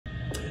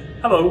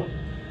Hello,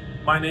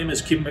 my name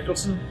is Kim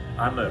Mikkelsen.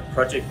 I'm a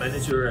project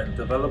manager and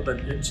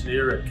development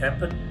engineer at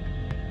CAMPEN,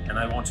 and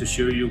I want to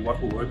show you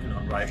what we're working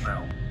on right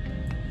now.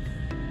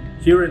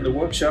 Here in the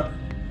workshop,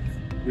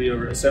 we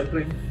are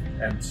assembling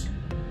and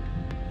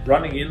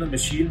running in a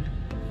machine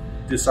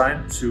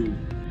designed to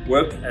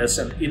work as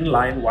an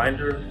inline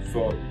winder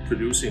for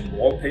producing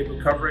wallpaper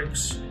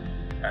coverings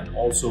and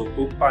also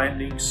book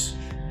bindings.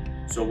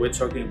 So we're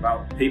talking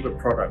about paper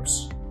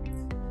products.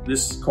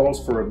 This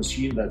calls for a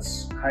machine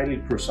that's highly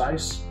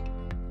precise,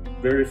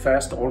 very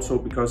fast also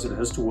because it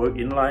has to work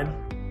inline.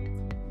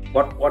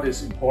 What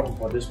is important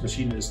for this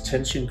machine is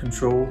tension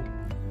control,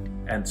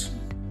 and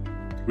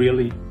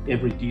really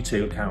every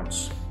detail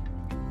counts.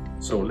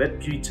 So let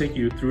me take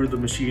you through the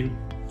machine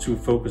to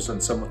focus on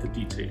some of the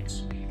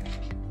details.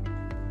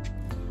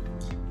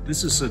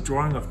 This is a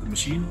drawing of the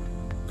machine,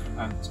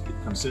 and it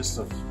consists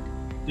of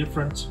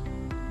different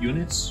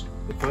units.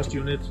 The first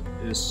unit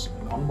is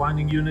an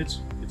unwinding unit.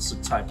 It's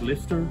a type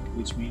lifter,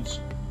 which means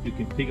you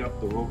can pick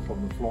up the rope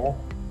from the floor.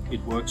 It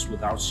works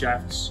without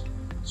shafts,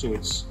 so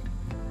it's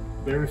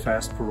very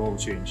fast for roll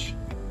change.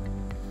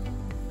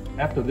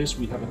 After this,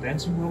 we have a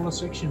dancing roller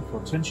section for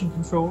tension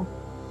control.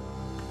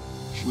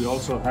 We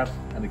also have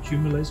an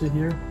accumulator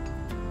here,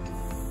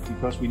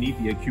 because we need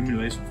the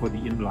accumulator for the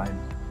inline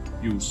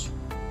use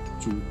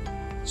to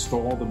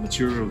store the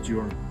material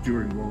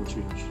during roll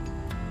change.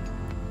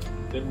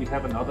 Then we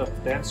have another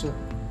dancer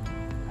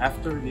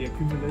after the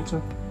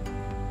accumulator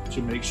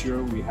to make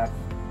sure we have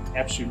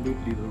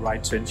absolutely the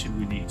right tension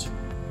we need.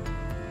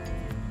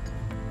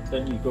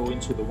 Then you go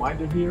into the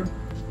winder here.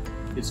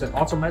 It's an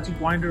automatic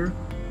winder,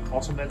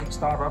 automatic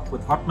startup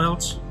with hot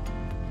melt,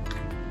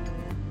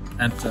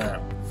 and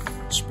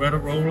spreader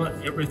roller.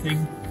 Everything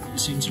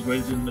is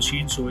integrated in the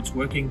machine, so it's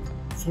working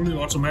fully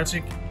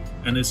automatic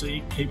and is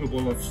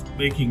capable of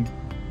making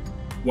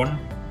one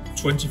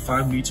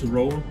 25-meter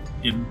roll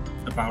in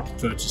about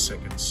 30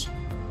 seconds.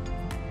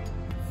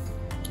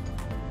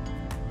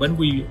 When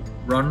we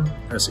run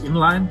as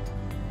inline,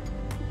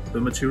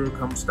 the material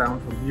comes down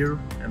from here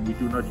and we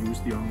do not use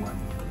the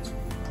unwinding plate.